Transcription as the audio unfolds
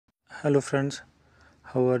Hello friends,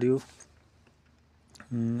 how are you?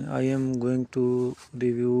 I am going to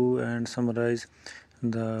review and summarize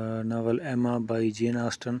the novel Emma by Jane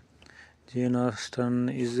Austen. Jane Austen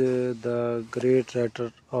is the great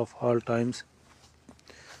writer of all times.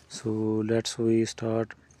 So let's we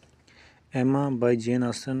start. Emma by Jane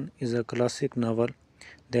Austen is a classic novel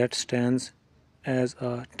that stands as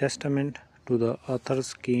a testament to the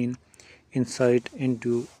author's keen insight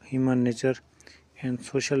into human nature and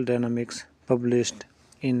social dynamics, published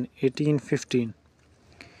in 1815.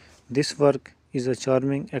 This work is a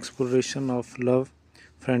charming exploration of love,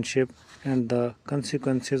 friendship, and the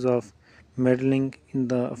consequences of meddling in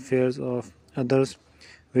the affairs of others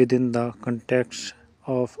within the context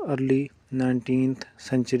of early 19th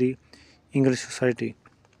century English society.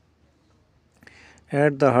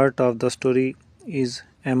 At the heart of the story is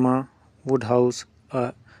Emma Woodhouse,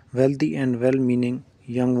 a wealthy and well meaning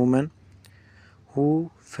young woman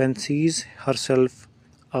who fancies herself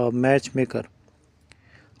a matchmaker.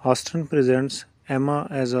 Austen presents Emma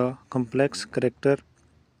as a complex character,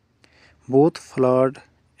 both flawed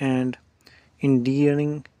and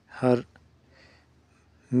endearing. Her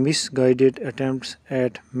misguided attempts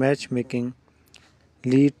at matchmaking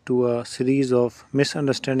lead to a series of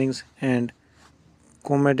misunderstandings and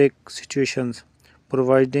comedic situations,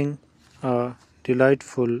 providing a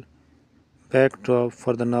delightful backdrop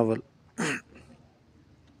for the novel.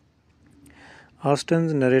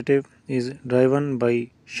 Austen's narrative is driven by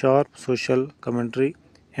sharp social commentary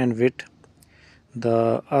and wit.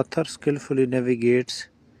 The author skillfully navigates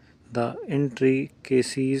the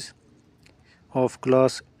intricacies of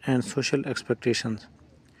class and social expectations,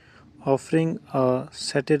 offering a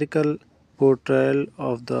satirical portrayal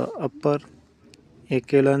of the upper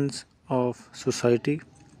echelons of society.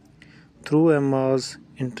 Through Emma's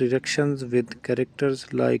interactions with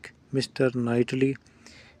characters like Mr. Knightley,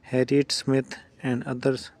 Harriet Smith, and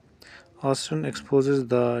others, Austen exposes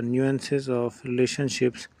the nuances of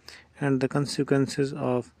relationships and the consequences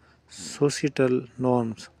of societal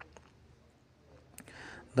norms.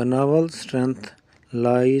 The novel's strength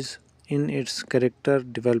lies in its character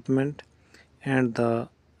development and the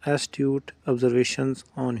astute observations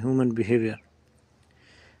on human behavior.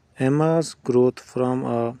 Emma's growth from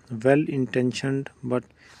a well intentioned but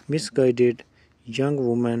misguided young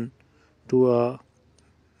woman to a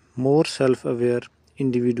more self aware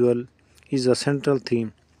individual is a central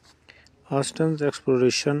theme. Austen's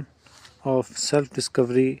exploration of self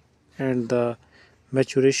discovery and the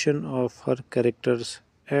maturation of her characters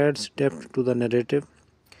adds depth to the narrative.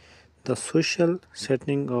 The social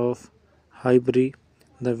setting of Highbury,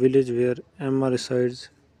 the village where Emma resides,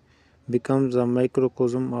 becomes a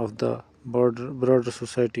microcosm of the broader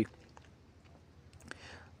society.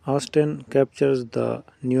 Austen captures the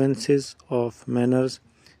nuances of manners,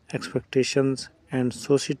 expectations, and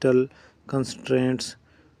societal constraints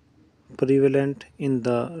prevalent in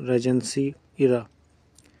the Regency era.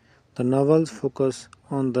 The novels focus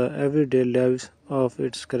on the everyday lives of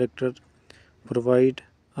its characters, provide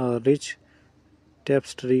a rich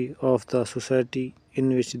tapestry of the society in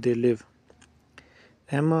which they live.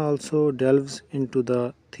 Emma also delves into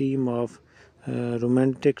the theme of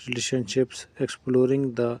romantic relationships,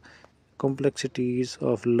 exploring the complexities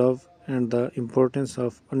of love and the importance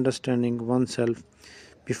of understanding oneself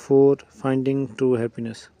before finding true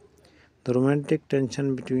happiness. The romantic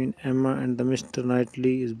tension between Emma and the Mr.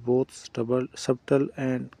 Knightley is both subtle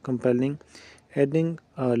and compelling, adding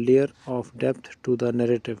a layer of depth to the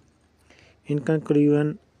narrative. In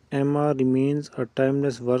conclusion, Emma remains a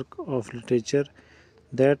timeless work of literature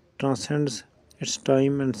that transcends its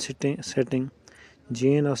time and setting.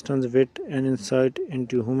 Jane Austen's wit and insight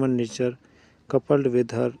into human nature, coupled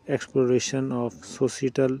with her exploration of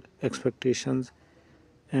societal expectations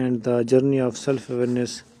and the journey of self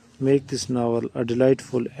awareness, make this novel a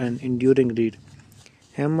delightful and enduring read.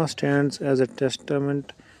 Emma stands as a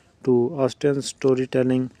testament to Austen's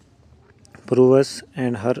storytelling prowess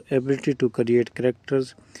and her ability to create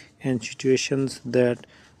characters and situations that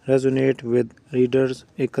resonate with readers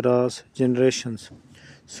across generations.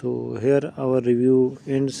 So here our review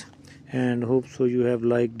ends, and hope so you have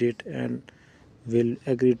liked it and will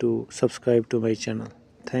agree to subscribe to my channel.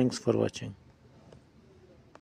 Thanks for watching.